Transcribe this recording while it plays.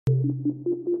We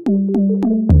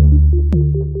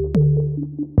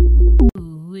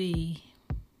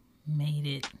made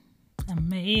it. I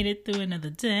made it through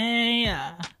another day.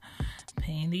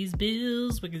 Paying these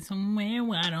bills, working somewhere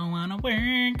where I don't want to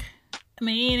work. I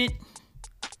made it.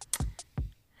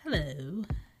 Hello.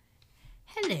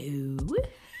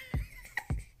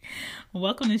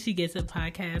 Welcome to She Gets It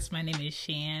podcast. My name is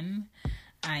Shan.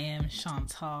 I am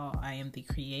Chantal. I am the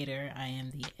creator. I am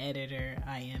the editor.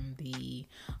 I am the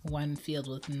one filled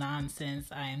with nonsense.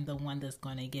 I am the one that's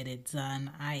going to get it done.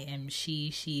 I am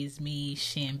she. She's me.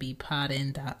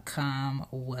 ShanBePoddin.com.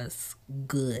 What's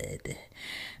good?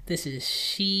 This is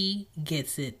She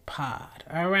Gets It Pod.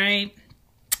 All right?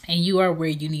 And you are where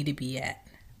you need to be at.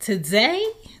 Today?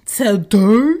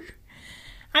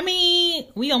 I mean,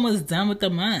 we almost done with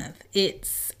the month.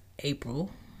 It's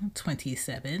April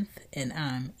 27th, and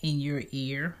I'm in your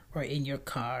ear or in your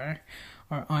car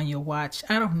or on your watch.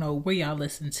 I don't know where y'all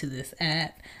listen to this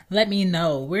at. Let me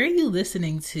know, where are you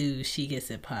listening to She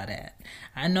Gets It Pod at?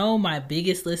 I know my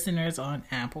biggest listeners on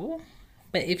Apple,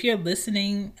 but if you're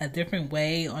listening a different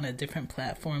way on a different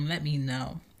platform, let me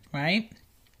know, right?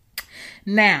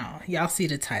 Now, y'all see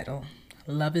the title.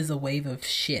 Love is a wave of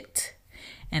shit.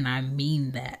 And I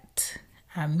mean that.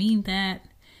 I mean that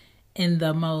in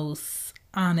the most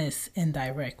honest and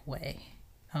direct way.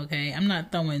 Okay? I'm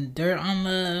not throwing dirt on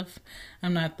love.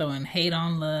 I'm not throwing hate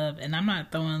on love. And I'm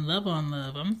not throwing love on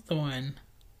love. I'm throwing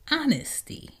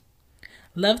honesty.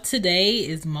 Love today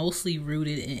is mostly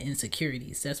rooted in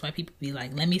insecurities. That's why people be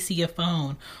like, let me see your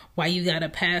phone. Why you got a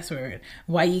password?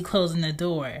 Why you closing the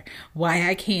door? Why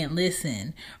I can't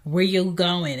listen? Where you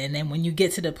going? And then when you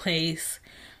get to the place,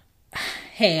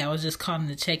 hey, I was just calling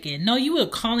to check in. No, you were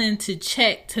calling to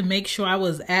check to make sure I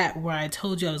was at where I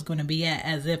told you I was going to be at,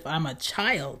 as if I'm a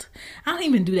child. I don't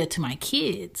even do that to my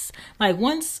kids. Like,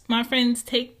 once my friends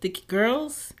take the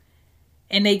girls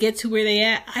and they get to where they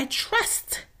at, I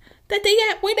trust that they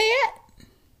at where they at.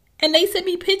 And they send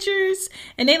me pictures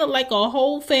and they look like a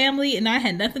whole family and I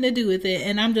had nothing to do with it.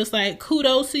 And I'm just like,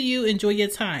 kudos to you. Enjoy your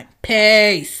time.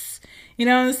 Peace. You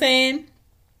know what I'm saying?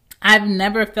 I've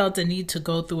never felt a need to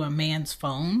go through a man's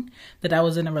phone that I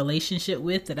was in a relationship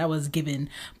with, that I was giving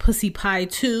pussy pie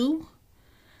to.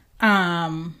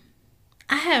 I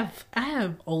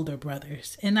have older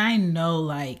brothers, and I know,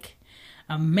 like,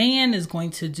 a man is going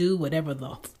to do whatever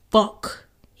the fuck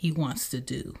he wants to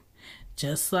do.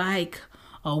 Just like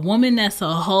a woman that's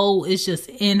a hoe is just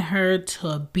in her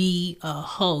to be a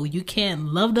hoe. You can't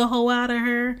love the hoe out of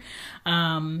her.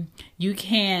 You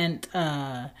can't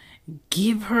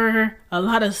give her a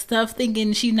lot of stuff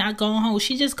thinking she's not going hoe.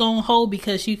 She just going hoe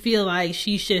because she feel like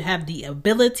she should have the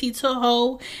ability to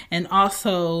hoe and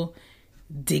also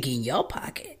dig in your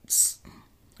pockets.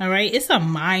 All right. It's a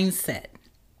mindset.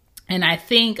 And I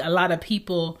think a lot of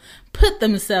people put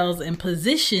themselves in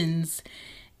positions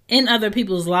in other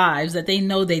people's lives that they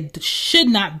know they should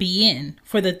not be in,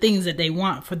 for the things that they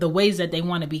want, for the ways that they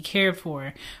want to be cared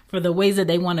for the ways that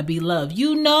they want to be loved.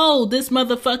 You know, this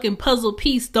motherfucking puzzle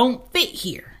piece don't fit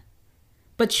here,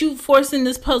 but you forcing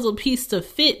this puzzle piece to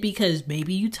fit because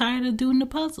maybe you tired of doing the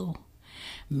puzzle.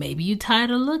 Maybe you tired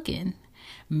of looking.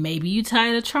 Maybe you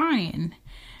tired of trying.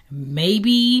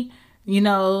 Maybe, you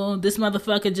know, this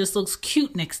motherfucker just looks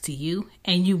cute next to you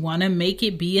and you want to make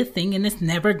it be a thing, and it's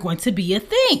never going to be a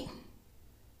thing.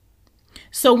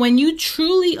 So when you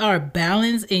truly are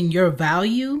balanced in your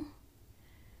value,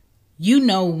 you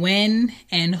know when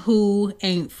and who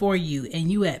ain't for you,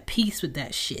 and you at peace with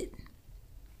that shit.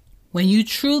 When you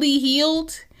truly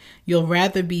healed, you'll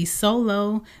rather be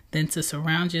solo than to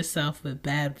surround yourself with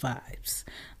bad vibes.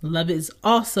 Love is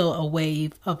also a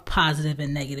wave of positive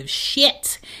and negative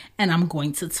shit, and I'm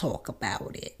going to talk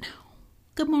about it.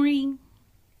 Good morning.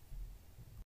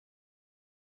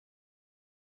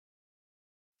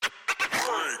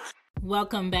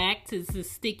 Welcome back to the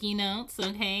Sticky Notes,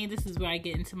 okay? This is where I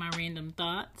get into my random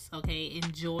thoughts, okay?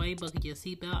 Enjoy, buckle your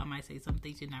seatbelt. I might say some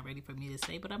things you're not ready for me to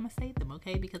say, but I'm going to say them,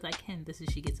 okay? Because I can. This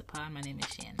is She Gets a Pod. My name is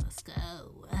Shan. Let's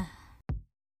go.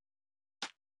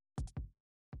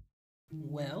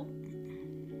 Well,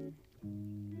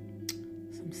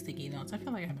 some sticky notes. I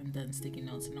feel like I haven't done sticky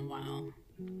notes in a while.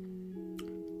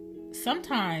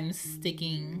 Sometimes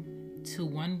sticking to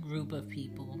one group of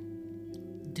people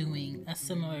doing a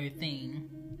similar thing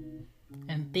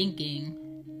and thinking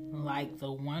like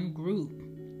the one group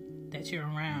that you're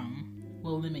around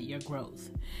will limit your growth.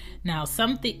 Now,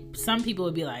 some people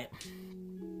would be like,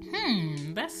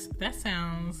 that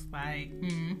sounds like,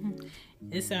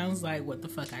 it sounds like what the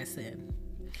fuck I said.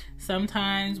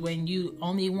 Sometimes when you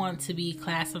only want to be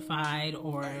classified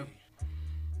or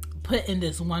put in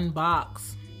this one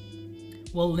box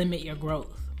will limit your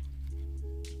growth,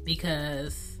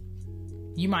 because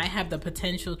you might have the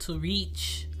potential to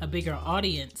reach a bigger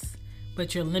audience,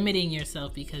 but you're limiting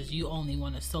yourself because you only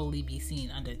want to solely be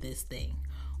seen under this thing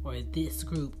or this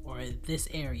group or this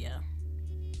area.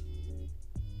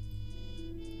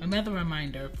 Another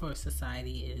reminder for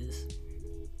society is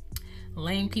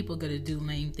lame people gonna do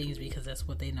lame things because that's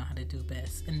what they know how to do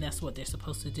best, and that's what they're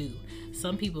supposed to do.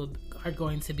 Some people are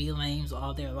going to be lames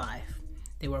all their life.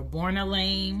 They were born a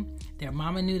lame, their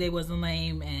mama knew they wasn't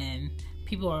lame, and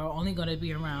people are only going to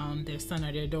be around their son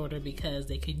or their daughter because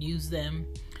they could use them.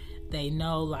 They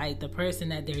know like the person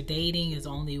that they're dating is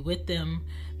only with them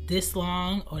this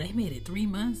long, or they made it 3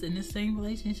 months in the same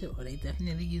relationship, or they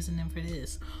definitely using them for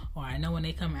this, or I know when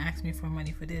they come ask me for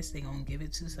money for this, they gonna give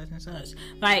it to such and such.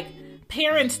 Like,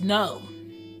 parents know,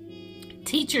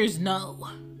 teachers know,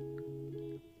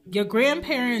 your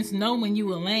grandparents know when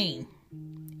you a lame,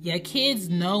 your kids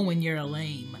know when you're a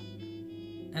lame.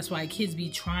 That's why kids be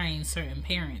trying certain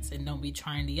parents and don't be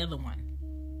trying the other one.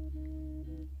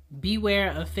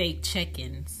 Beware of fake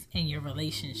check-ins in your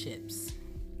relationships,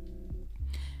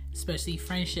 especially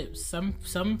friendships.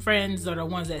 Some friends are the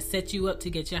ones that set you up to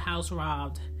get your house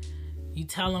robbed. You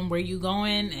tell them where you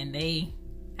going and they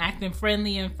acting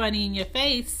friendly and funny in your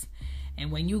face,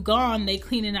 and when you gone, they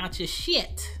cleaning out your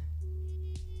shit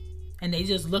and they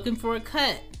just looking for a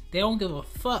cut. They don't give a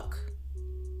fuck.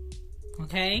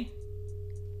 Okay?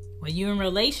 When you're in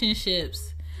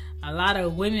relationships, a lot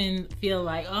of women feel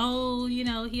like, oh, you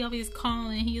know, he always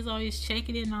calling, he's always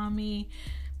checking in on me.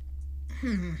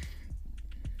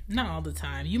 Not all the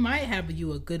time. You might have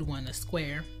you a good one, a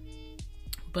square.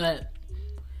 But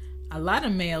a lot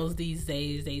of males these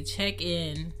days, they check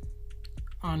in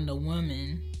on the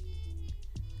woman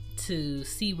to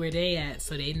see where they at,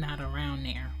 so they not around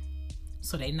there.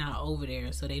 So they not over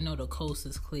there. So they know the coast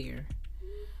is clear.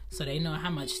 So they know how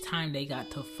much time they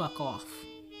got to fuck off.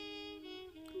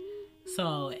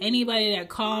 So anybody that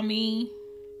call me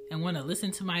and want to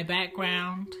listen to my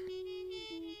background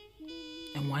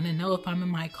and want to know if I'm in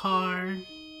my car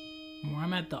or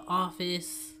I'm at the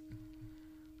office,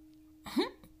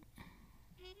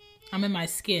 I'm in my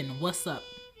skin. What's up?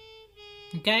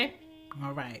 Okay?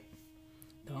 All right.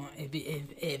 Don't,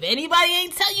 if anybody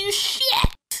ain't tell you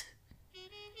shit,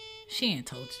 she ain't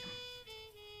told you.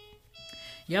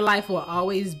 Your life will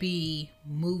always be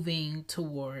moving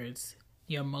towards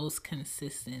your most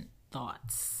consistent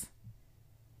thoughts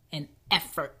and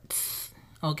efforts,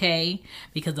 okay?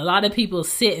 Because a lot of people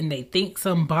sit and they think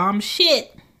some bomb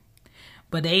shit,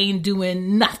 but they ain't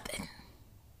doing nothing.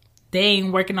 They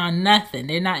ain't working on nothing.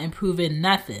 They're not improving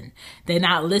nothing. They're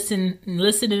not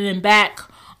listening back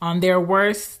on their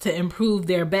worst to improve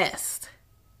their best.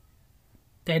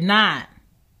 They're not.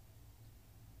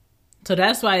 So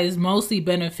that's why it's mostly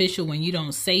beneficial when you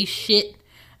don't say shit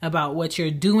about what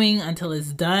you're doing until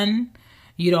it's done.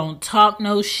 You don't talk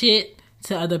no shit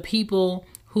to other people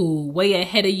who way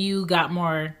ahead of you, got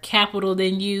more capital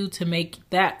than you to make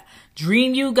that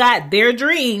dream you got their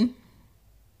dream,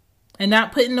 and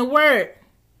not put in the work.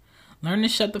 Learn to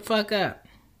shut the fuck up.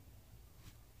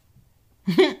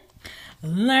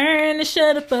 Learn to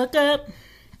shut the fuck up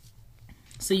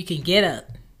so you can get up.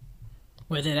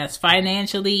 Whether that's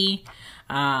financially,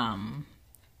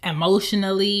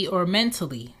 emotionally, or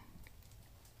mentally.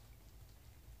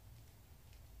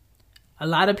 A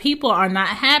lot of people are not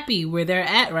happy where they're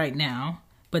at right now,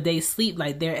 but they sleep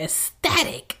like they're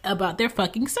ecstatic about their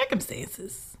fucking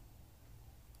circumstances.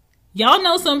 Y'all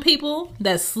know some people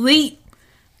that sleep.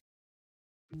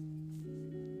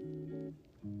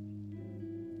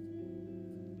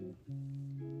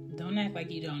 Don't act like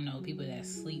you don't know people that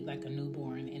sleep like a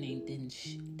newborn and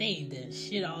they ain't done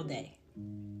shit all day.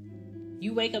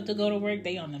 You wake up to go to work,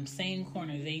 they on them same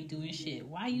corners, they ain't doing shit.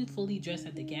 Why you fully dressed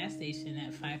at the gas station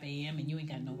at 5 a.m. and you ain't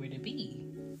got nowhere to be?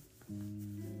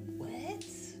 What?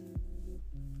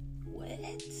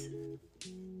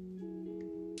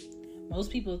 Most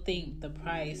people think the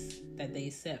price that they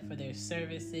set for their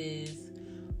services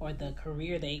or the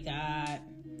career they got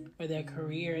or their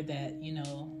career that, you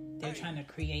know, they're trying to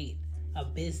create a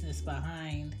business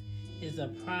behind is a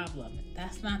problem.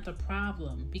 That's not the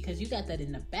problem, because you got that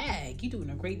in the bag. You're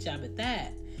doing a great job at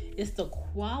that. It's the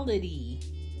quality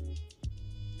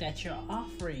that you're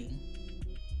offering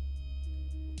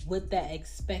with that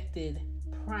expected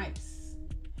price.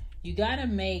 You got to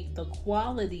make the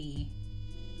quality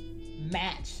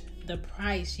match the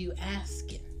price you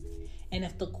asking. And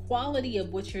if the quality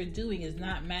of what you're doing is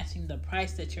not matching the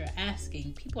price that you're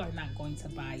asking, people are not going to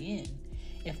buy in.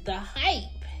 If the hype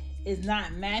is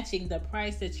not matching the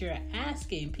price that you're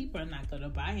asking, people are not going to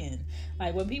buy in.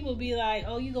 Like when people be like,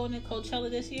 oh, you going to Coachella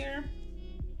this year?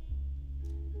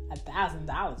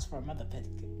 $1,000 for a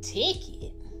motherfucking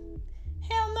ticket.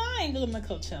 Hell no, I ain't going to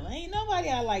Coachella. Ain't nobody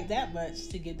I like that much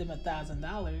to give them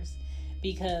 $1,000,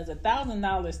 because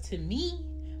 $1,000 to me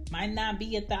might not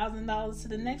be $1,000 to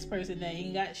the next person that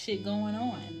ain't got shit going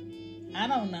on. I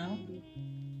don't know.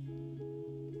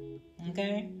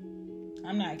 Okay?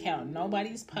 I'm not counting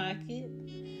nobody's pocket.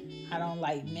 I don't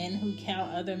like men who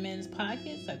count other men's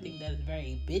pockets. I think that's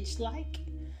very bitch-like.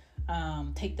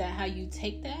 Take that how you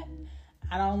take that.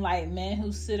 I don't like men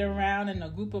who sit around in a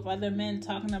group of other men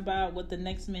talking about what the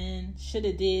next man should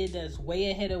have did that's way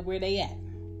ahead of where they at.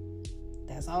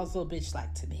 That's also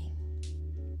bitch-like to me.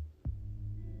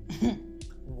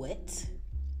 What?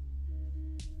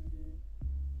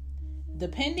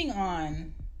 Depending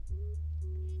on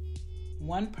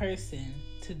one person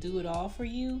to do it all for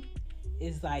you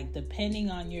is like depending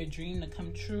on your dream to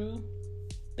come true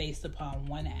based upon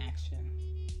one action.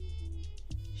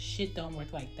 Shit don't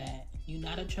work like that. You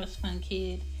not a trust fund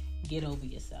kid, get over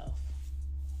yourself.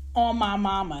 On my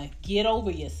mama, get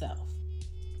over yourself.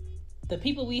 The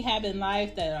people we have in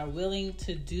life that are willing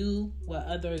to do what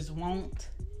others won't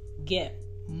get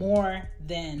more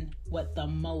than what the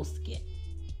most get.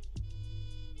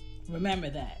 Remember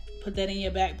that. Put that in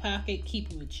your back pocket.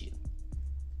 Keep it with you.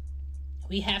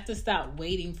 We have to stop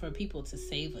waiting for people to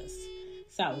save us.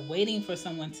 Stop waiting for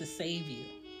someone to save you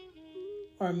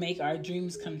or make our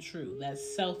dreams come true.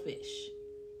 That's selfish.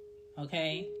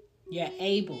 Okay? You're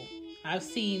able. I've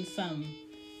seen some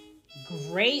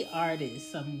great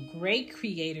artists, some great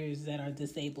creators that are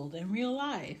disabled in real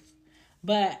life.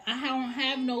 But I don't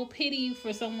have no pity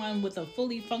for someone with a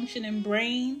fully functioning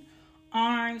brain,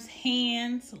 arms,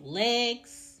 hands,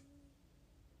 legs,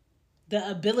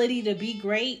 the ability to be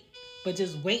great, but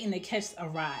just waiting to catch a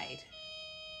ride.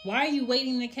 Why are you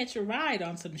waiting to catch a ride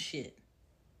on some shit?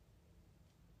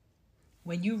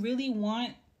 When you really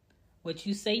want what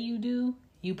you say you do,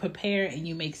 you prepare and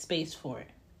you make space for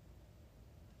it.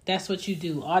 That's what you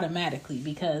do automatically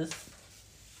because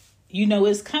you know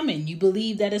it's coming. You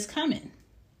believe that it's coming.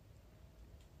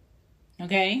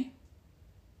 Okay?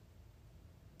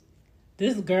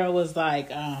 This girl was like,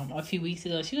 a few weeks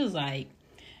ago, she was like,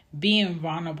 being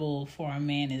vulnerable for a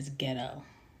man is ghetto.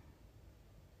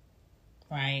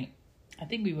 Right? I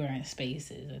think we were in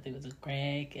Spaces. I think it was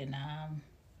Greg and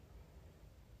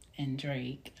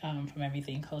Drake from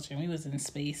Everything Culture. And we was in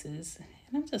Spaces.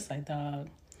 And I'm just like, dog,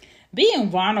 being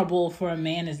vulnerable for a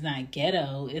man is not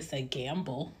ghetto. It's a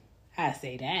gamble. I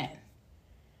say that.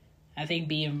 I think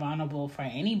being vulnerable for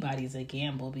anybody is a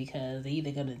gamble because they're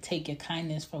either going to take your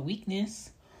kindness for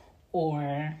weakness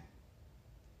or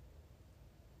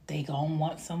they going to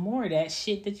want some more of that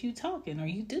shit that you talking or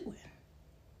you doing.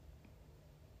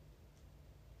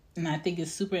 And I think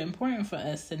it's super important for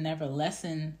us to never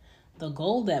lessen the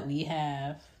goal that we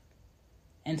have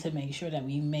and to make sure that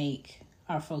we make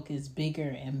our focus bigger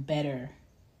and better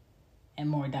and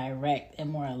more direct and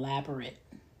more elaborate.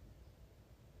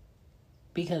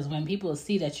 Because when people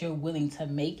see that you're willing to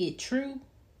make it true,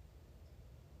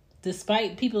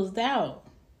 despite people's doubt,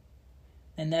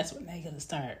 then that's when they're going to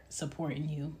start supporting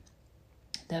you.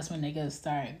 That's when they're going to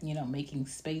start, making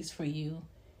space for you,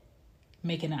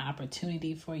 making an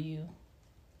opportunity for you.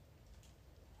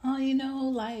 Oh,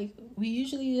 we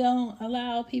usually don't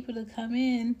allow people to come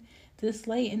in this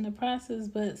late in the process,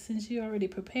 but since you're already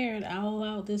prepared, I'll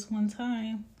allow this one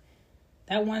time.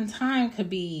 That one time could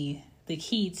be the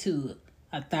key to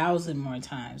 1,000 more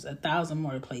times, 1,000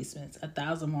 more placements,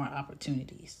 1,000 more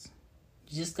opportunities.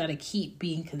 You just got to keep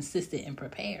being consistent and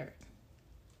prepared.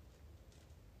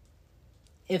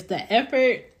 If the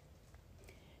effort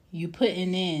you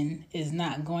putting in is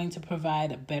not going to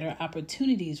provide better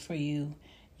opportunities for you,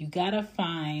 you got to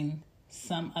find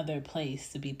some other place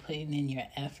to be putting in your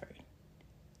effort.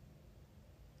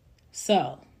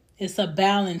 So it's a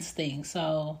balance thing.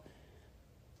 So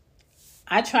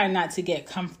I try not to get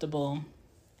comfortable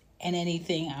in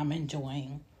anything I'm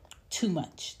enjoying too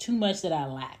much that I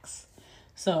lax.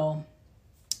 So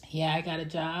yeah, I got a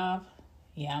job.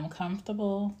 Yeah, I'm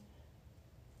comfortable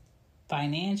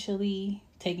financially,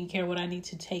 taking care of what I need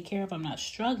to take care of. I'm not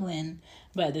struggling,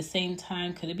 but at the same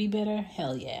time, could it be better?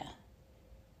 Hell yeah.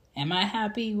 Am I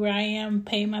happy where I am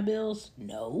paying my bills?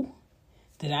 No.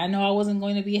 Did I know I wasn't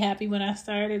going to be happy when I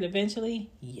started eventually?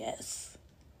 Yes.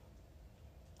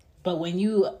 But when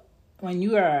you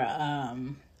are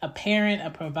a parent, a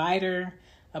provider,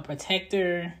 a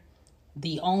protector,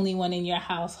 the only one in your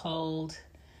household,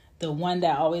 the one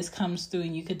that always comes through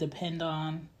and you could depend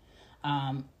on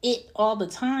it all the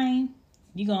time,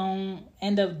 you're going to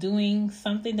end up doing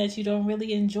something that you don't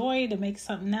really enjoy to make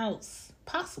something else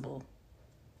possible.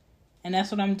 And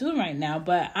that's what I'm doing right now.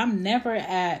 But I'm never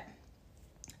at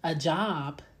a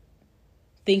job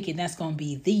thinking that's going to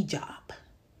be the job.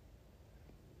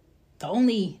 The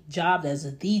only job that's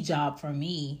the job for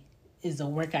me is the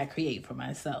work I create for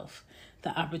myself, the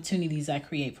opportunities I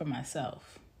create for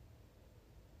myself.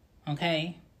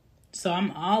 Okay? So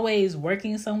I'm always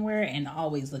working somewhere and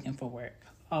always looking for work,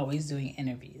 always doing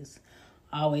interviews,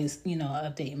 always,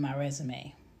 updating my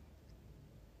resume.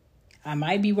 I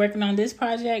might be working on this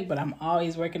project, but I'm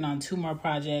always working on 2 more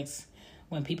projects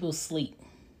when people sleep.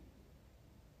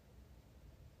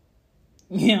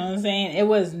 You know what I'm saying? It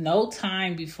was no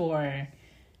time before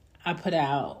I put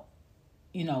out,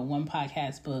 1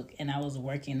 podcast book, and I was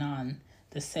working on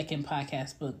the 2nd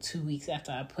podcast book 2 weeks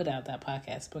after I put out that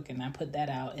podcast book, and I put that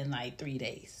out in like 3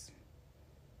 days.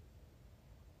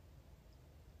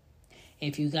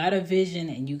 If you got a vision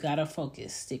and you got a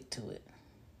focus, stick to it.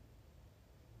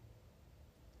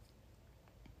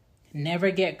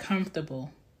 Never get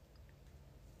comfortable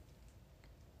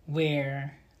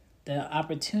where the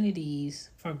opportunities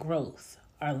for growth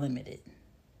are limited.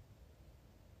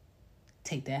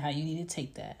 Take that how you need to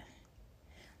take that.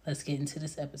 Let's get into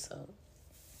this episode.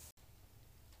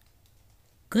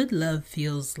 Good love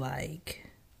feels like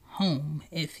home.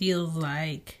 It feels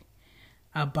like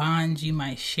a bond you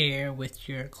might share with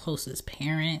your closest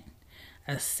parent,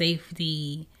 a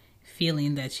safety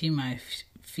feeling that you might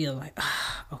feel like,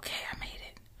 okay, I made it.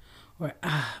 Or,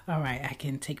 all right, I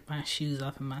can take my shoes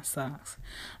off and my socks.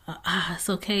 It's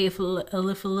okay if a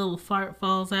little fart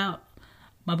falls out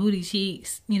my booty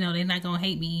cheeks. They're not going to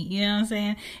hate me. You know what I'm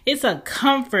saying? It's a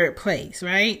comfort place,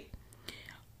 right?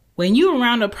 When you're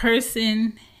around a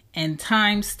person and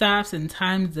time stops and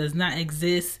time does not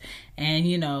exist and,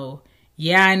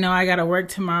 I know I got to work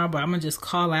tomorrow, but I'm going to just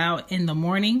call out in the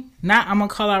morning. Not I'm going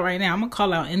to call out right now. I'm going to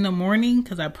call out in the morning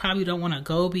because I probably don't want to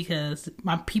go because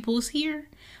my people's here.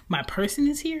 My person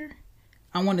is here.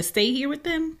 I want to stay here with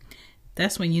them.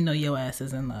 That's when you know your ass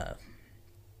is in love.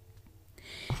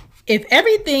 If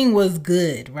everything was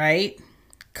good, right?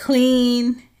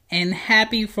 Clean and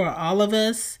happy for all of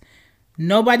us,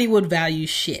 nobody would value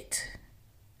shit.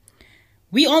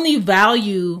 We only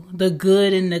value the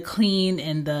good and the clean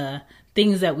and the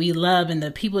things that we love and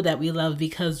the people that we love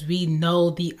because we know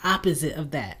the opposite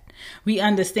of that. We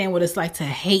understand what it's like to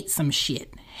hate some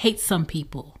shit, hate some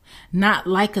people, not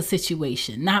like a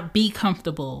situation, not be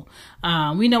comfortable.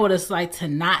 We know what it's like to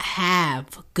not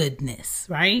have goodness,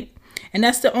 right? And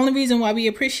that's the only reason why we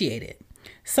appreciate it.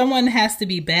 Someone has to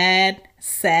be bad,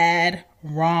 sad,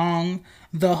 wrong,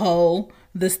 the hoe,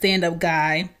 the stand-up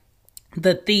guy,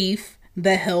 the thief,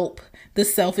 the help, the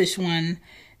selfish one.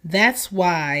 That's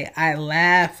why I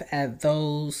laugh at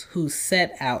those who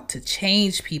set out to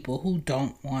change people who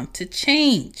don't want to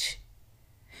change.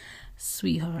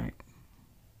 Sweetheart,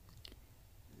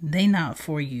 they not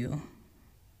for you.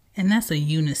 And that's a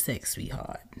unisex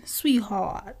sweetheart.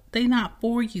 Sweetheart, they not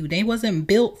for you. They wasn't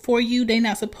built for you. They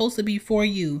not supposed to be for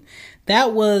you.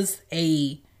 That was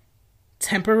a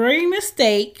temporary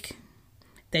mistake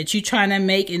that you trying to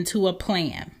make into a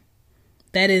plan.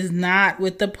 That is not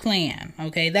with the plan,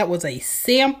 okay? That was a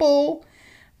sample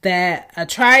that I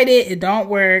tried it. It don't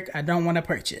work. I don't want to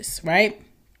purchase, right?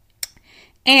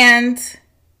 And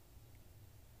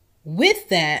with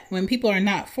that, when people are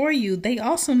not for you, they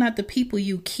also not the people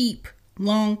you keep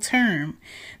long term.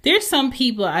 There's some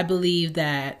people I believe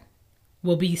that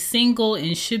will be single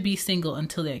and should be single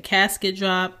until their casket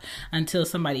drop, until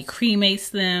somebody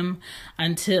cremates them,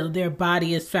 until their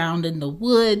body is found in the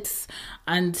woods,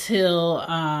 until,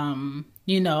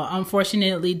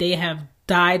 unfortunately they have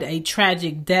died a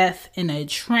tragic death in a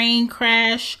train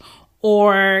crash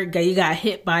or you got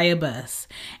hit by a bus.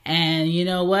 And you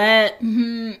know what?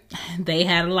 They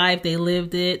had a life. They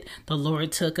lived it. The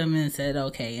Lord took them and said,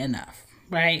 okay, enough,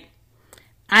 right?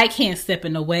 I can't step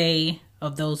in the way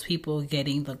of those people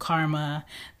getting the karma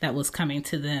that was coming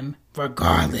to them,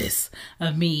 regardless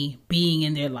of me being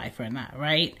in their life or not,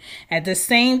 right? At the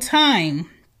same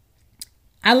time,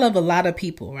 I love a lot of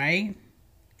people, right?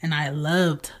 And I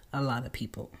loved a lot of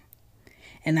people.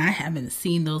 And I haven't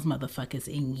seen those motherfuckers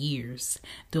in years.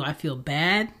 Do I feel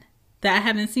bad that I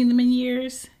haven't seen them in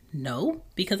years? No,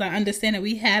 because I understand that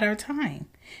we had our time.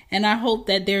 And I hope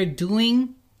that they're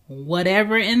doing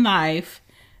whatever in life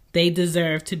they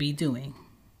deserve to be doing.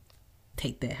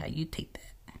 Take that how you take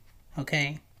that.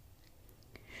 Okay?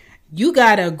 You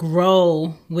gotta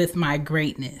grow with my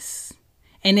greatness.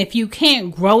 And if you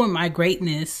can't grow in my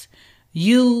greatness,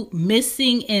 You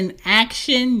missing in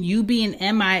action, you being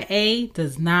MIA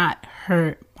does not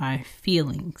hurt my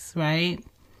feelings, right?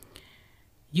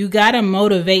 You gotta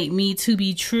motivate me to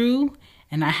be true,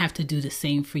 and I have to do the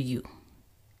same for you.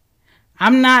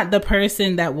 I'm not the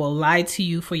person that will lie to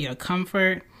you for your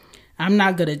comfort. I'm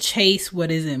not gonna chase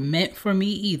what isn't meant for me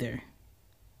either.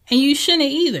 And you shouldn't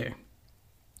either.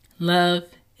 Love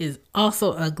is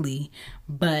also ugly,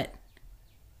 but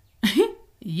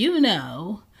you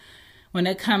know, when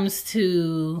it comes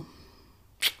to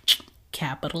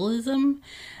capitalism,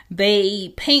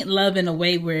 they paint love in a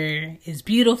way where it's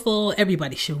beautiful.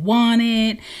 Everybody should want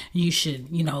it. You should,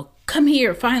 come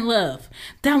here, find love.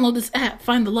 Download this app,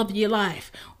 find the love of your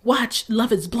life. Watch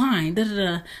Love is Blind. Da, da,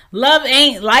 da. Love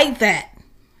ain't like that.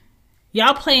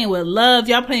 Y'all playing with love.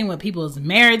 Y'all playing with people's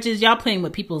marriages. Y'all playing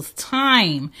with people's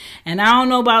time. And I don't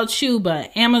know about you,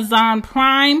 but Amazon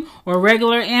Prime or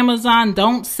regular Amazon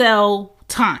don't sell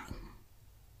time.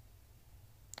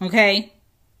 Okay?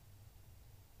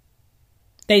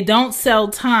 They don't sell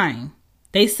time.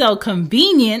 They sell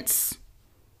convenience.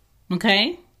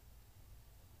 Okay?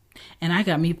 And I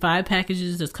got me 5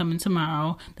 packages that's coming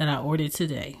tomorrow that I ordered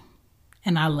today.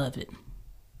 And I love it.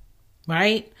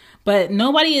 Right? But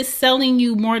nobody is selling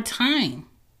you more time.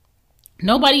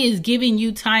 Nobody is giving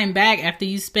you time back after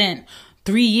you spent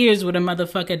 3 years with a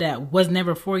motherfucker that was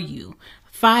never for you.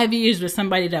 5 years with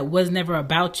somebody that was never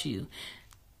about you.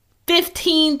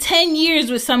 10 years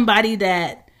with somebody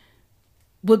that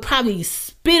would probably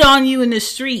spit on you in the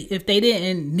street if they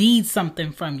didn't need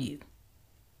something from you.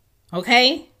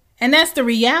 Okay? And that's the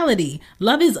reality.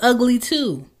 Love is ugly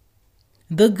too.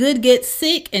 The good get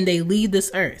sick and they leave this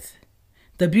earth.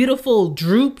 The beautiful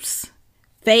droops,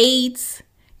 fades,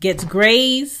 gets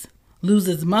grays,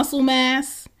 loses muscle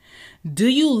mass. Do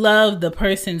you love the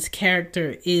person's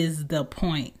character is the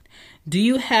point. Do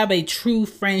you have a true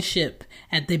friendship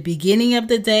at the beginning of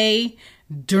the day,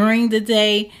 during the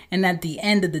day, and at the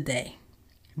end of the day?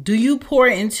 Do you pour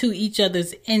into each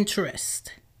other's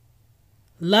interest?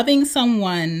 Loving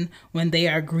someone when they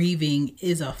are grieving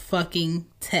is a fucking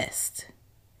test.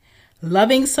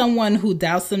 Loving someone who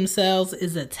doubts themselves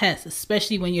is a test,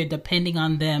 especially when you're depending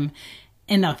on them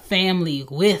in a family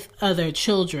with other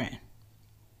children,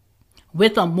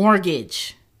 with a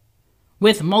mortgage,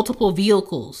 with multiple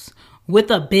vehicles, with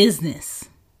a business.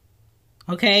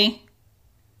 Okay?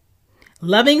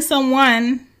 Loving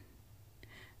someone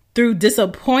through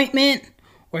disappointment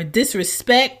or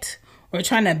disrespect or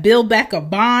trying to build back a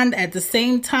bond at the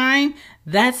same time,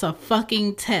 that's a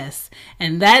fucking test.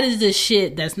 And that is the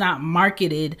shit that's not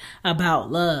marketed about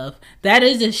love. That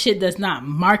is the shit that's not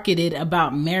marketed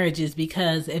about marriages,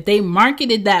 because if they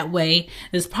marketed that way,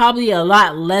 there's probably a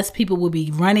lot less people will be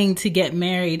running to get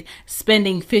married,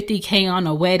 spending $50K on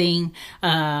a wedding,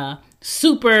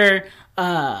 super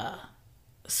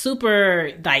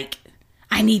like,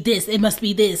 I need this. It must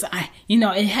be this.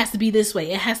 It has to be this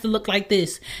way. It has to look like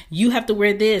this. You have to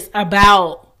wear this.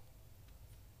 About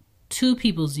 2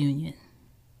 people's union,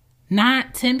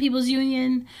 not 10 people's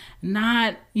union,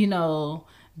 not,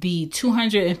 the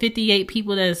 258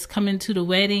 people that's coming to the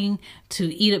wedding to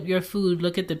eat up your food,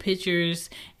 look at the pictures,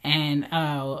 and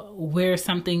wear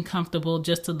something comfortable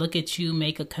just to look at you,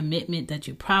 make a commitment that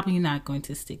you're probably not going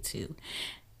to stick to.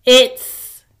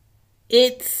 It's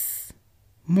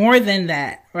more than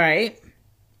that, right?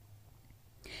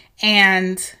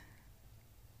 And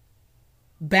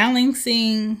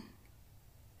balancing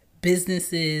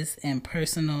businesses and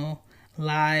personal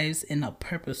lives in a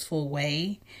purposeful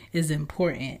way is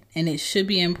important, and it should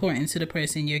be important to the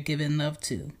person you're giving love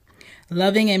to.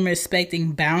 Loving and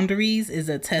respecting boundaries is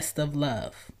a test of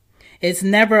love. It's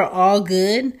never all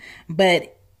good,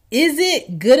 but is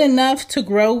it good enough to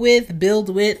grow with,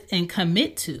 build with, and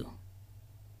commit to?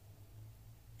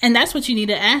 And that's what you need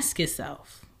to ask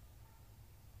yourself.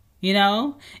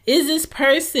 Is this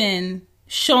person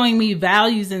showing me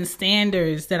values and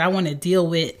standards that I want to deal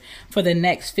with for the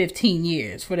next 15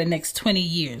 years, for the next 20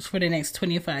 years, for the next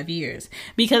 25 years?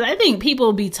 Because I think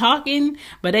people be talking,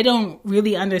 but they don't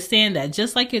really understand that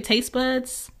just like your taste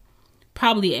buds,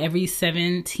 probably every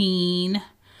 17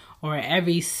 or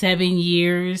every 7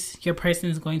 years, your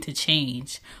person is going to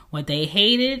change. What they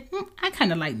hated, I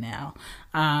kind of like now.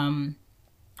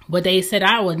 What they said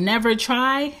I would never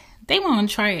try, they won't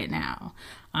try it now.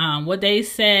 What they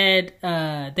said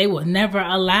they will never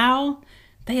allow,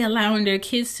 they allowing their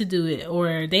kids to do it,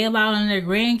 or they allowing their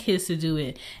grandkids to do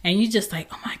it, and you just like,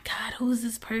 oh my God, who is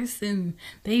this person?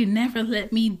 They never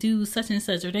let me do such and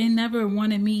such, or they never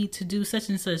wanted me to do such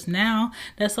and such. Now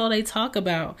that's all they talk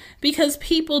about, because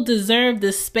people deserve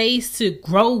the space to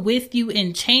grow with you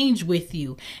and change with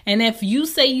you. And if you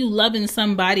say you loving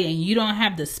somebody and you don't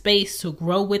have the space to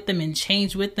grow with them and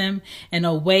change with them in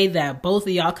a way that both of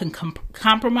y'all can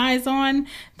compromise on,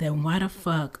 then why the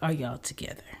fuck are y'all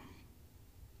together?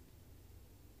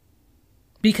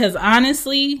 Because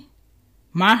honestly,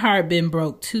 my heart been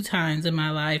broke 2 times in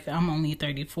my life. I'm only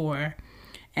 34.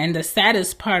 And the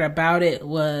saddest part about it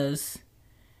was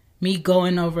me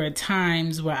going over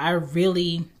times where I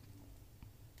really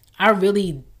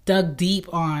dug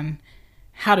deep on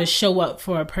how to show up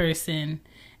for a person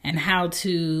and how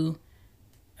to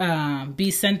be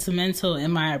sentimental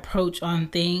in my approach on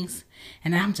things.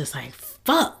 And I'm just like,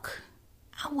 fuck,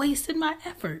 I wasted my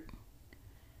effort.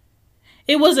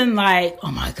 It wasn't like,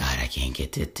 oh my God, I can't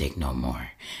get this dick no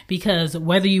more. Because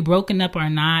whether you broken up or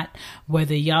not,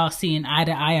 whether y'all seeing eye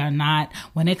to eye or not,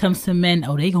 when it comes to men,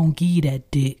 oh, they gonna give you that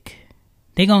dick.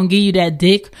 They gonna give you that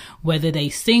dick whether they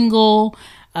single.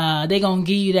 They gonna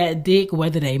give you that dick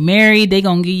whether they married. They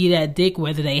gonna give you that dick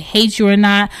whether they hate you or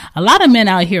not. A lot of men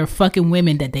out here are fucking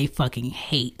women that they fucking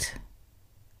hate.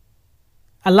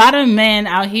 A lot of men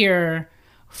out here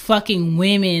fucking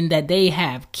women that they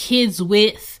have kids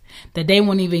with, that they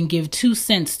won't even give 2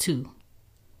 cents to.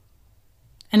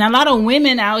 And a lot of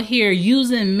women out here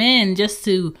using men just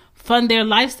to fund their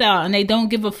lifestyle, and they don't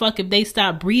give a fuck if they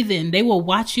stop breathing. They will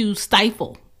watch you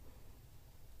stifle.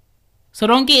 So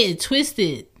don't get it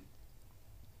twisted.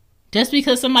 Just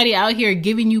because somebody out here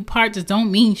giving you parts don't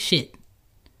mean shit.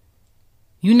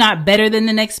 You're not better than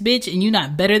the next bitch, and you're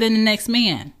not better than the next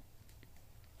man.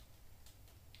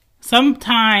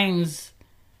 Sometimes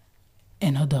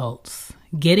in adults,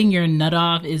 getting your nut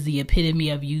off is the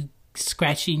epitome of you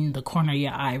scratching the corner of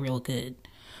your eye real good.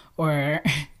 Or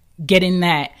getting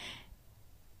that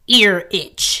ear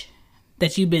itch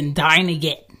that you've been dying to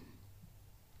get.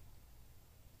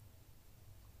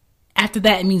 After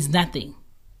that, it means nothing.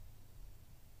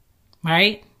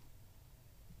 Right?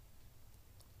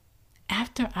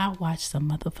 After I watch some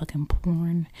motherfucking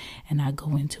porn and I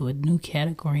go into a new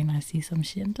category and I see some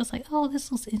shit, I'm just like, oh, this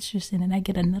was interesting, and I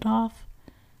get a nut off.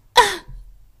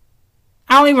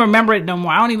 I don't even remember it no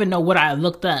more. I don't even know what I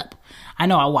looked up. I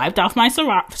know I wiped off my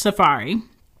Safari.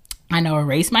 I know I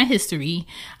erased my history.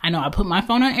 I know I put my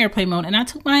phone on airplane mode and I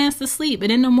took my ass to sleep.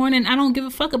 And in the morning, I don't give a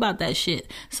fuck about that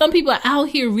shit. Some people are out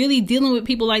here really dealing with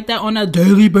people like that on a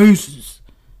daily basis.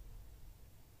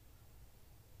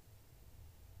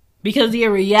 Because the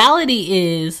reality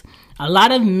is, a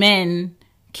lot of men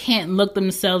can't look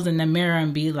themselves in the mirror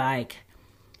and be like,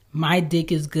 my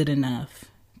dick is good enough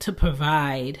to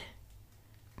provide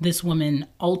this woman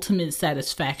ultimate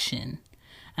satisfaction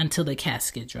until the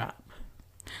casket drop.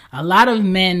 A lot of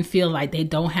men feel like they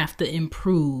don't have to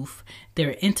improve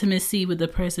their intimacy with the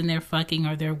person they're fucking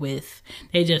or they're with.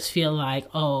 They just feel like,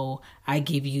 oh, I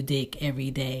give you dick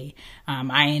every day.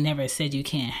 I ain't never said you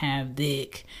can't have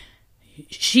dick.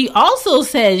 She also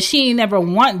says she ain't never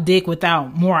want dick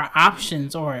without more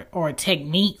options or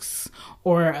techniques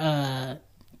or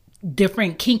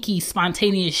different kinky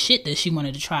spontaneous shit that she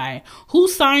wanted to try. Who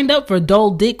signed up for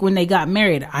dull dick when they got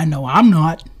married? I know I'm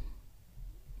not.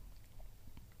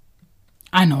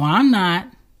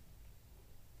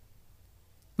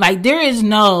 Like, there is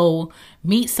no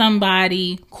meet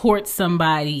somebody, court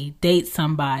somebody, date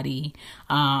somebody,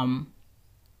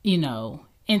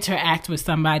 interact with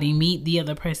somebody, meet the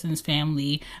other person's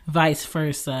family, vice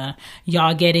versa.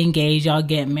 Y'all get engaged, y'all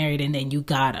get married, and then you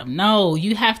got them. No,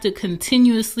 you have to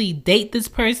continuously date this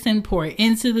person, pour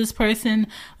into this person,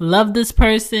 love this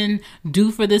person, do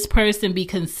for this person, be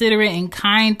considerate and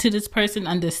kind to this person,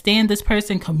 understand this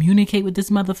person, communicate with this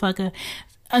motherfucker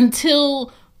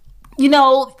until,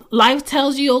 life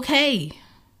tells you okay.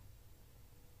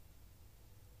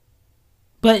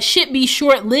 But shit be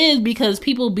short-lived because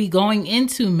people be going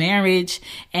into marriage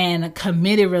and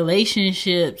committed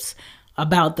relationships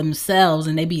about themselves,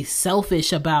 and they be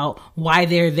selfish about why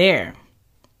they're there.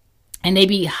 And they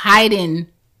be hiding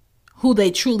who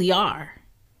they truly are.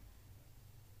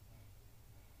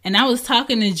 And I was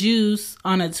talking to Juice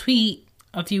on a tweet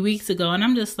a few weeks ago, and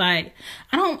I'm just like,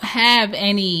 I don't have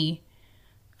any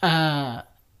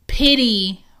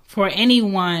pity for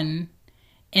anyone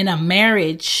in a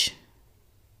marriage,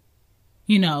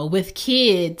 with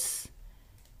kids,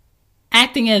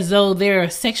 acting as though they're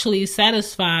sexually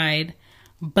satisfied,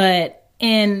 but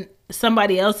in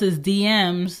somebody else's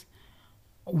DMs,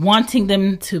 wanting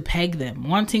them to peg them,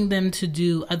 wanting them to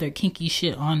do other kinky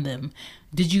shit on them.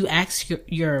 Did you ask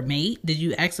your mate? Did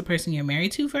you ask the person you're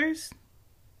married to first?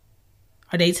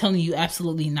 Are they telling you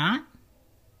absolutely not?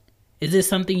 Is this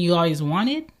something you always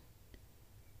wanted?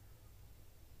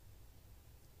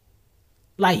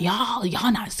 Like,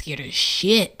 y'all not scared of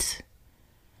shit.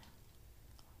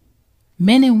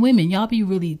 Men and women, y'all be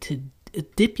ready to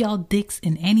dip y'all dicks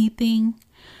in anything,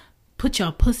 put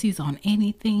y'all pussies on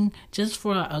anything just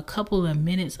for a couple of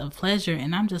minutes of pleasure.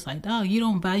 And I'm just like, dog, you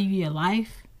don't value your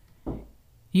life?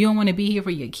 You don't want to be here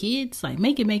for your kids? Like,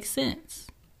 make it make sense.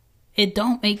 It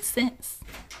don't make sense.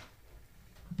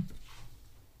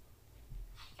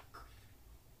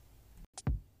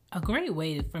 A great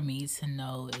way for me to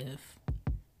know if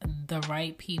the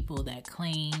right people that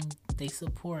claim they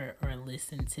support or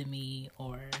listen to me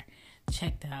or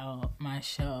checked out my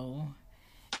show,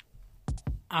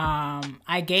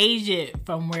 I gauge it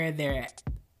from where they're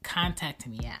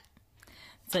contacting me at.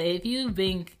 So if you've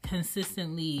been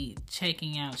consistently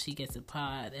checking out She Gets It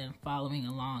Pod and following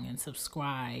along and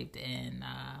subscribed and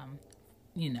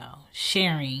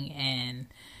sharing and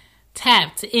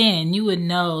tapped in, you would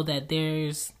know that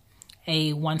there's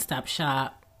a one-stop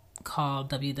shop called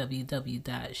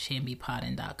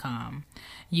www.shambypodden.com.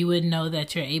 You would know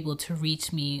that you're able to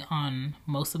reach me on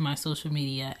most of my social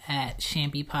media at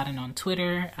shambypodden on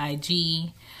Twitter,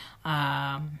 IG,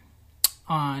 on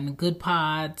Good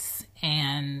Pods,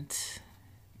 and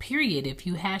period. If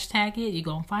you hashtag it, you're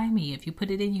gonna find me. If you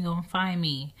put it in, you're gonna find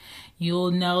me.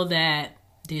 You'll know that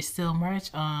there's still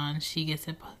merch on She Gets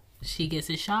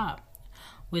It shop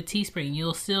with Teespring.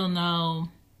 You'll still know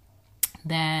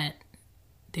that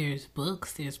there's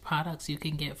books, there's products you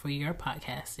can get for your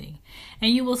podcasting.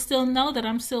 And you will still know that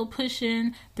I'm still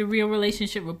pushing the Real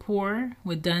Relationship Rapport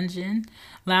with Dungeon,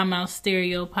 Loudmouth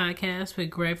Stereo podcast with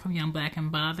Greg from Young Black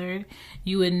and Bothered.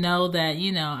 You would know that,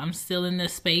 I'm still in the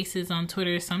spaces on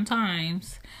Twitter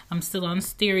sometimes. I'm still on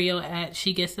stereo at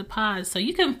She Gets the Pod. So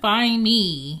you can find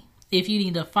me if you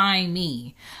need to find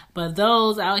me. But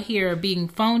those out here being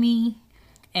phony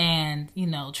and,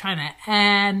 trying to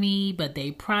add me, but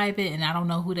they private and I don't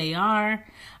know who they are,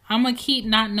 I'm going to keep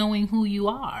not knowing who you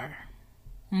are.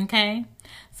 Okay?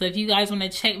 So if you guys want to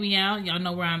check me out, y'all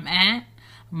know where I'm at.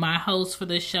 My host for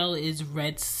the show is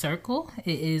Red Circle.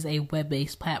 It is a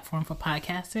web-based platform for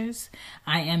podcasters.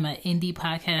 I am an indie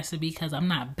podcaster because I'm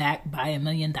not backed by $1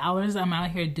 million. I'm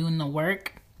out here doing the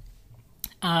work.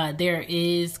 There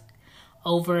is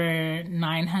over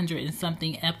 900 and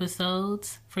something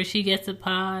episodes for She Gets a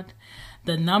Pod.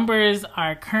 The numbers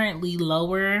are currently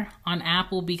lower on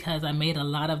Apple because I made a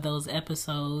lot of those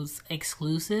episodes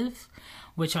exclusive,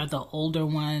 which are the older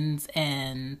ones,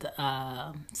 and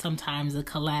sometimes the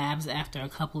collabs after a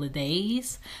couple of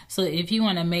days. So if you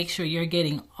want to make sure you're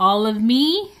getting all of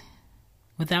me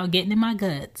without getting in my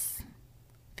guts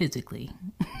physically,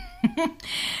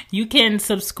 you can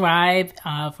subscribe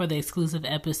for the exclusive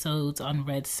episodes on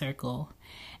Red Circle.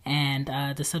 And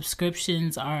the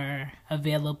subscriptions are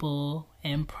available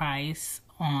in price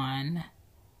on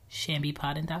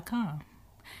shambypodden.com.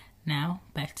 Now,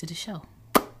 back to the show.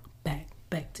 Back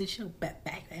to the show. Back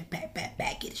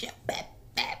to the show. Back.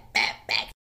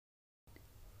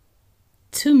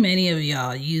 Too many of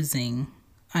y'all using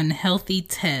unhealthy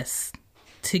tests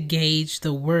to gauge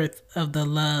the worth of the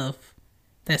love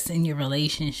that's in your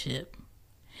relationship.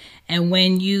 And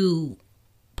when you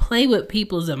play with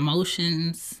people's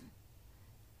emotions,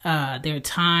 their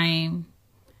time,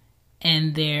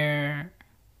 and their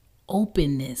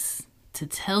openness to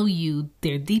tell you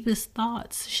their deepest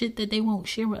thoughts, shit that they won't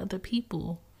share with other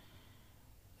people,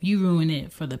 you ruin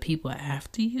it for the people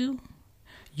after you,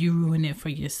 you ruin it for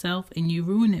yourself, and you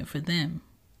ruin it for them.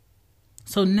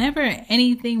 So never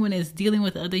anything when it's dealing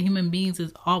with other human beings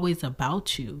is always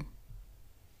about you.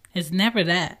 It's never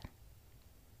that.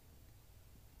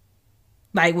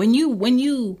 Like when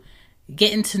you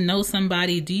getting to know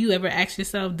somebody, do you ever ask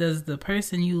yourself, does the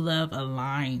person you love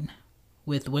align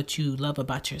with what you love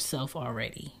about yourself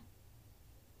already?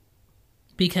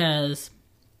 Because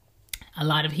a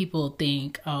lot of people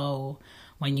think,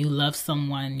 when you love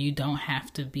someone, you don't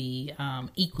have to be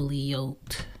equally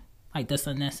yoked. Like, that's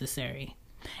unnecessary.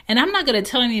 And I'm not going to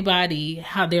tell anybody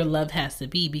how their love has to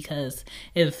be, because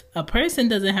if a person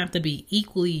doesn't have to be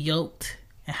equally yoked,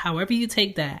 and however you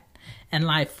take that in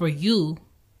life for you,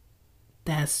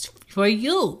 that's for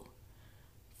you.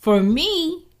 For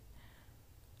me,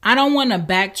 I don't want to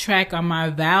backtrack on my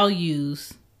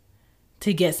values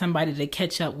to get somebody to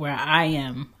catch up where I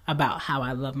am about how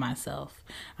I love myself.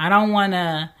 I don't want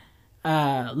to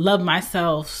love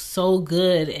myself so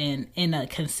good and in a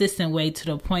consistent way to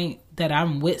the point that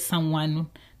I'm with someone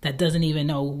that doesn't even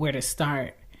know where to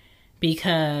start.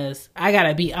 Because I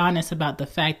gotta be honest about the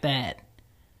fact that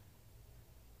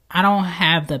I don't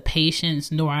have the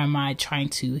patience, nor am I trying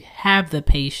to have the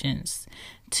patience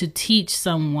to teach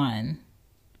someone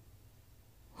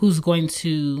who's going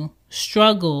to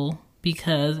struggle,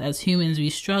 because as humans we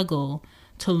struggle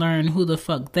to learn who the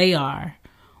fuck they are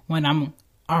when I'm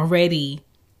already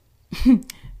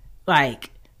like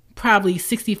probably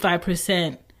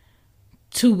 65%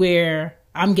 to where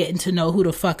I'm getting to know who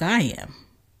the fuck I am.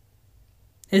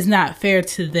 It's not fair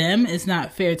to them. It's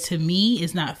not fair to me.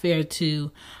 It's not fair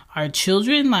to our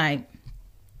children. Like,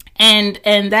 and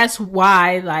that's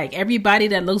why, like, everybody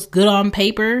that looks good on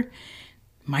paper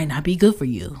might not be good for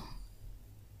you.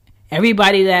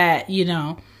 Everybody that, you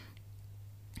know,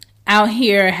 out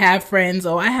here have friends.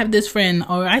 Oh, I have this friend,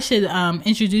 or I should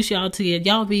introduce y'all to it.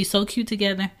 Y'all be so cute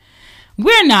together.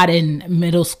 We're not in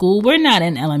middle school. We're not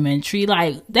in elementary.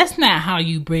 Like, that's not how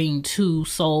you bring two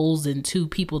souls and two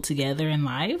people together in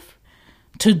life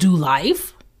to do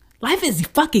life. Life is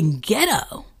fucking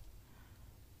ghetto.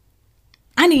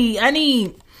 I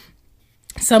need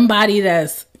somebody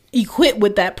that's equipped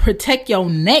with that protect your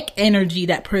neck energy,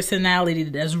 that personality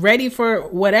that's ready for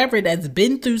whatever, that's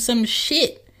been through some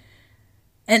shit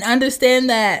and understand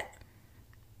that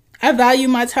I value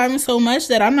my time so much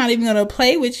that I'm not even going to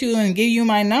play with you and give you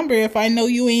my number if I know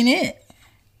you ain't it.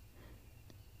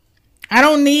 I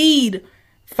don't need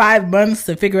 5 months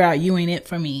to figure out you ain't it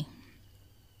for me.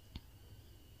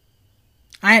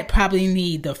 I probably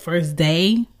need the first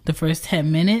day, the first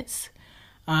 10 minutes,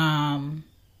 the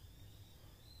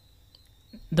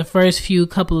first few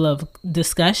couple of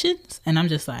discussions, and I'm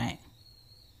just like,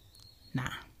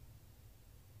 nah.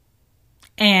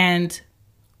 And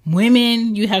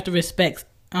women, you have to respect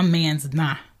a man's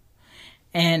nah.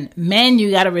 And men,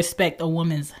 you got to respect a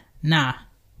woman's nah.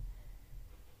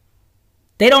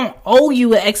 They don't owe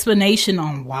you an explanation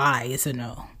on why it's a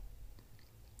no.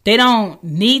 They don't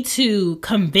need to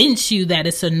convince you that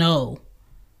it's a no.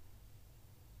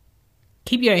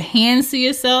 Keep your hands to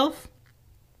yourself.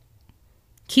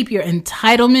 Keep your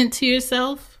entitlement to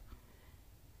yourself.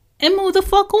 And move the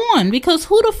fuck on. Because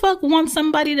who the fuck wants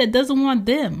somebody that doesn't want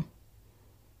them?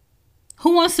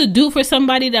 Who wants to do for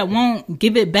somebody that won't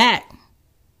give it back?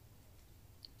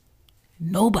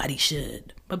 Nobody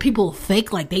should. But people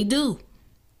fake like they do.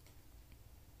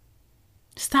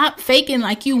 Stop faking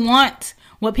like you want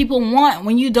what people want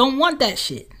when you don't want that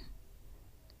shit.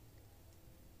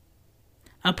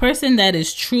 A person that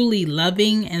is truly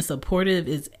loving and supportive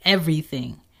is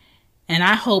everything. And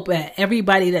I hope that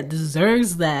everybody that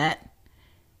deserves that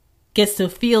gets to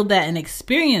feel that and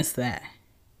experience that.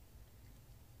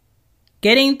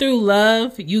 Getting through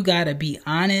love, you gotta be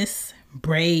honest,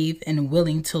 brave, and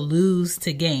willing to lose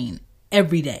to gain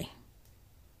every day.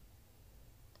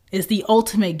 It's the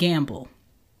ultimate gamble.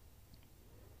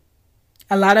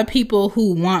 A lot of people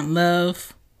who want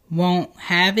love won't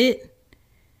have it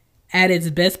at its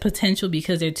best potential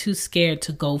because they're too scared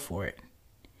to go for it.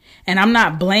 And I'm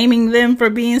not blaming them for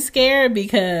being scared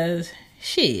because,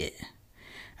 shit,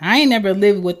 I ain't never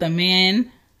lived with a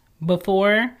man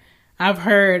before. I've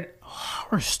heard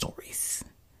horror stories.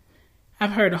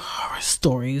 I've heard horror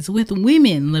stories with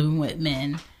women living with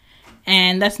men.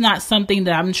 And that's not something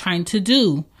that I'm trying to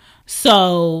do.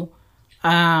 So,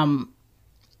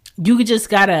 you just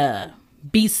gotta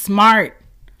be smart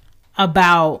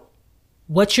about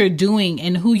what you're doing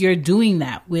and who you're doing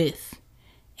that with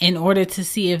in order to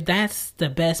see if that's the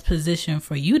best position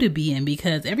for you to be in,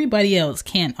 because everybody else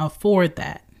can't afford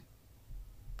that.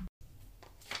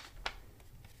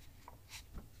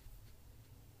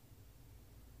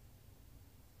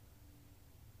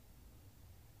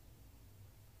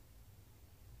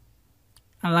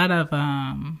 A lot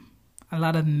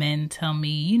of men tell me,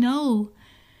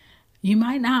 you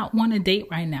might not want to date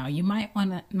right now. You might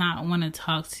not want to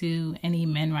talk to any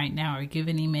men right now or give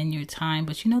any men your time.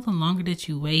 But the longer that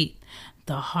you wait,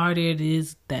 the harder it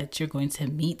is that you're going to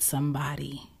meet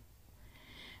somebody.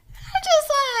 I'm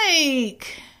just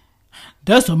like,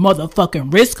 that's a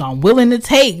motherfucking risk I'm willing to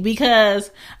take,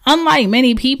 because unlike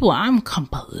many people, I'm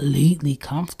completely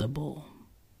comfortable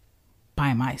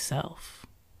by myself.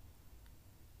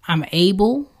 I'm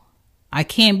able. I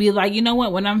can't be like,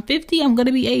 when I'm 50, I'm going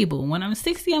to be able. When I'm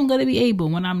 60, I'm going to be able.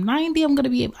 When I'm 90, I'm going to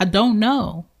be able. I don't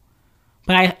know.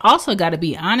 But I also got to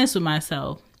be honest with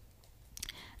myself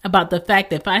about the fact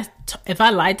that if I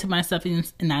lied to myself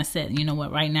and I said,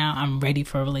 right now I'm ready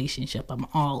for a relationship. I'm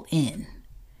all in.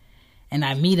 And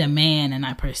I meet a man and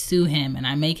I pursue him and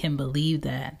I make him believe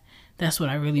that That's what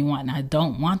I really want. And I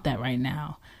don't want that right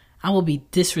now. I will be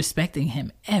disrespecting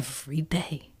him every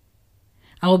day.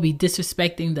 I will be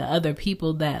disrespecting the other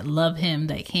people that love him,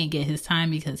 that can't get his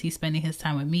time because he's spending his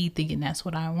time with me, thinking that's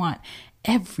what I want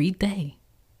every day.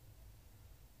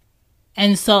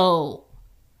 And so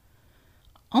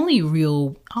only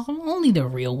the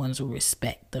real ones will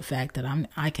respect the fact that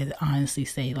I could honestly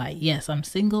say, like, yes, I'm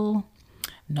single.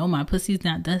 No, my pussy's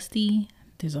not dusty.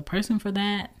 There's a person for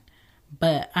that.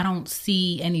 But I don't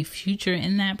see any future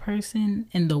in that person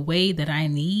in the way that I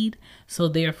need. So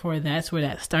therefore, that's where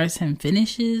that starts and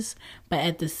finishes. But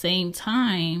at the same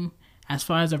time, as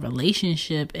far as a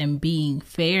relationship and being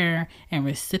fair and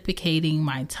reciprocating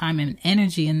my time and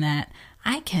energy in that,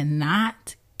 I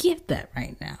cannot give that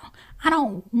right now. I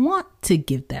don't want to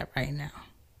give that right now.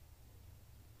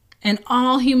 And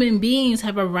all human beings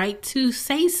have a right to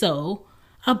say so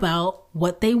about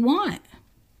what they want.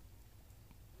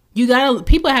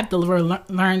 People have to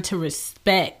learn to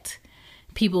respect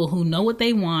people who know what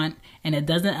they want and it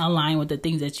doesn't align with the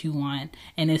things that you want.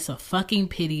 And it's a fucking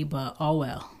pity, but oh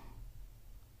well.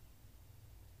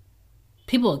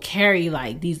 People carry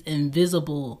like these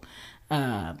invisible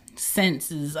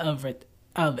senses of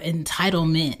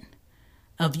entitlement.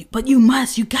 But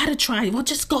you gotta try. Well,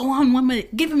 just go on 1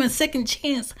 minute. Give him a second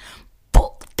chance.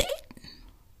 Bullshit.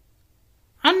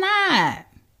 I'm not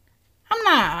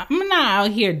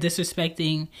out here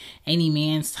disrespecting any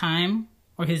man's time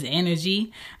or his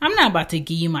energy. I'm not about to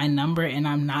give you my number and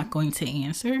I'm not going to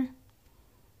answer.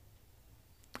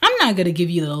 I'm not going to give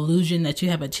you the illusion that you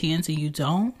have a chance and you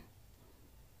don't.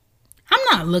 I'm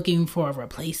not looking for a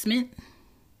replacement.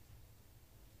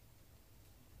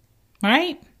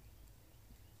 Right?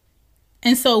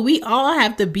 And so we all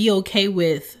have to be okay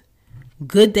with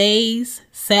good days,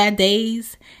 sad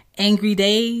days, angry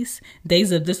days,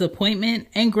 days of disappointment,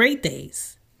 and great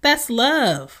days. That's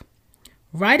love.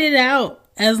 Write it out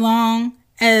as long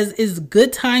as it's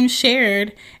good time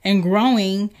shared and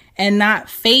growing and not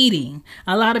fading.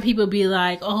 A lot of people be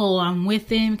like, oh, I'm with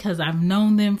them because I've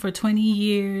known them for 20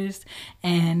 years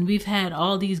and we've had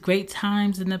all these great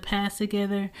times in the past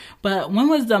together. But when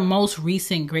was the most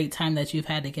recent great time that you've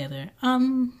had together?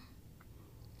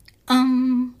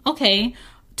 Okay.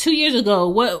 2 years ago,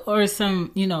 what are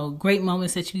some, great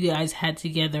moments that you guys had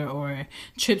together, or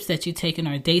trips that you taken,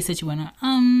 or dates that you went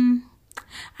on?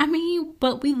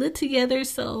 But we live together,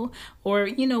 so, or,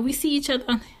 we see each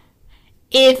other.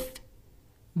 If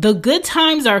the good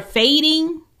times are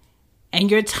fading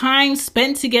and your time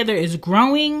spent together is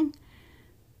growing,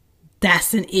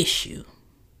 that's an issue.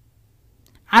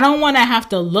 I don't want to have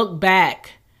to look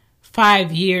back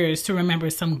 5 years to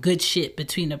remember some good shit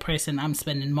between the person I'm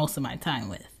spending most of my time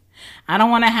with. I don't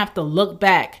want to have to look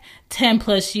back 10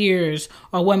 plus years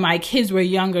or when my kids were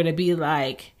younger to be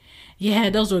like, yeah,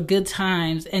 those were good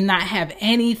times, and not have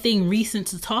anything recent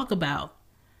to talk about.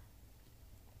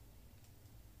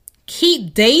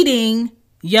 Keep dating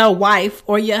your wife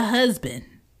or your husband.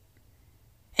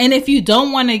 And if you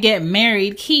don't want to get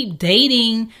married, keep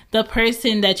dating the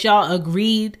person that y'all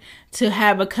agreed to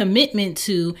have a commitment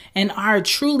to and are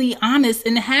truly honest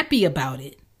and happy about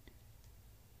it.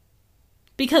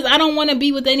 Because I don't want to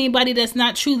be with anybody that's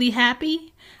not truly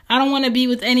happy. I don't want to be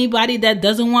with anybody that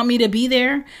doesn't want me to be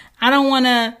there. I don't want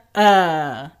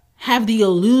to have the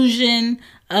illusion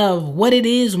of what it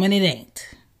is when it ain't.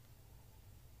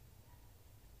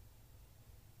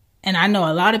 And I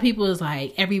know a lot of people is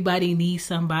like, everybody needs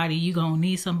somebody. You gonna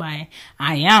need somebody.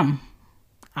 I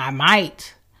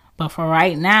might. But for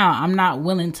right now, I'm not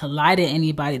willing to lie to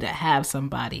anybody to have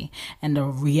somebody. And the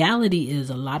reality is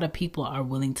a lot of people are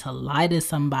willing to lie to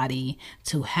somebody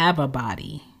to have a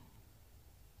body.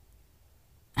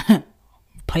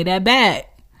 Play that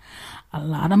back. A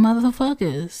lot of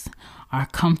motherfuckers are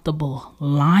comfortable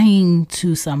lying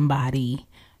to somebody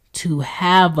to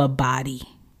have a body.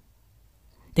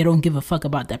 They don't give a fuck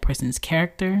about that person's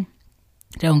character.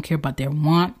 They don't care about their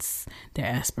wants, their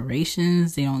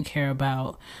aspirations. They don't care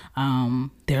about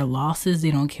their losses.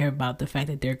 They don't care about the fact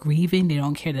that they're grieving. They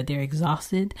don't care that they're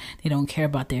exhausted. They don't care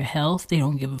about their health. They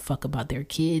don't give a fuck about their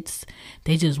kids.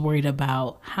 They just worried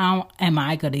about, how am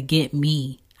I going to get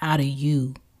me out of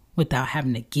you without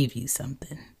having to give you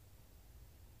something?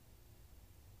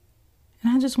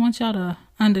 And I just want y'all to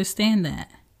understand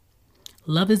that.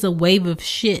 Love is a wave of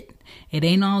shit. It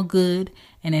ain't all good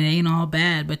and it ain't all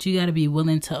bad, but you got to be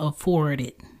willing to afford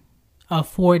it.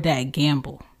 Afford that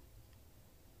gamble.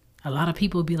 A lot of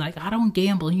people be like, I don't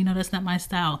gamble. That's not my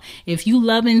style. If you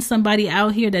loving somebody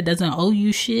out here that doesn't owe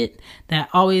you shit, that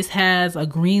always has a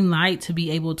green light to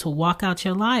be able to walk out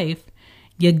your life,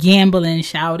 you're gambling,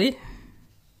 shout it.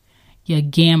 You're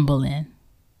gambling.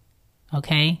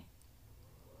 Okay?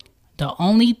 The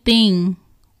only thing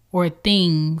or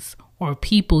things or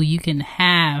people you can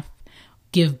have,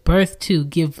 give birth to,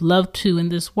 give love to in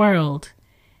this world,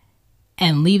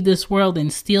 and leave this world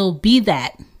and still be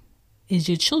that, is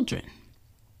your children.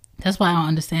 That's why I don't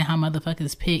understand how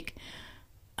motherfuckers pick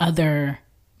other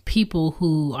people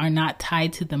who are not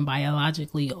tied to them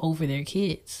biologically over their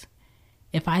kids.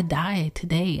 If I die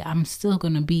today, I'm still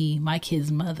going to be my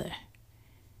kid's mother.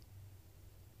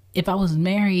 If I was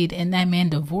married and that man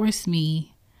divorced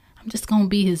me, I'm just going to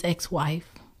be his ex-wife.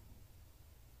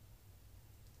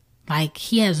 Like,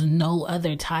 he has no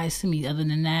other ties to me other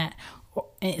than that.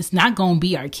 It's not going to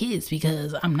be our kids,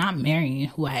 because I'm not marrying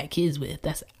who I had kids with.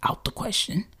 That's out the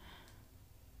question.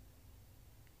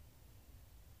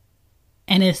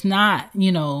 And it's not,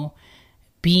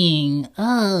 being,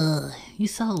 you're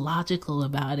so logical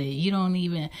about it. You don't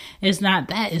even, it's not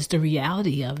that, it's the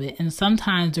reality of it. And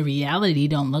sometimes the reality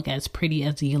don't look as pretty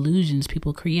as the illusions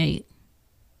people create.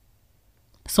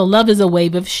 So love is a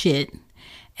wave of shit.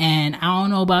 And I don't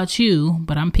know about you,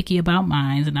 but I'm picky about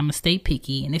mine, and I'm going to stay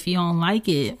picky. And if you don't like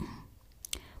it,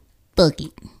 fuck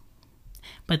it.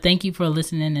 But thank you for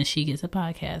listening to She Gets a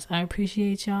Podcast. I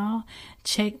appreciate y'all.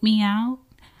 Check me out.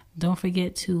 Don't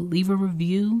forget to leave a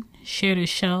review, share the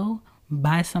show,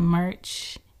 buy some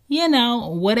merch,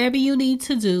 whatever you need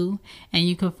to do. And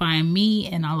you can find me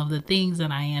and all of the things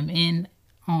that I am in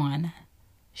on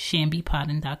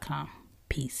shambypodden.com.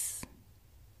 Peace.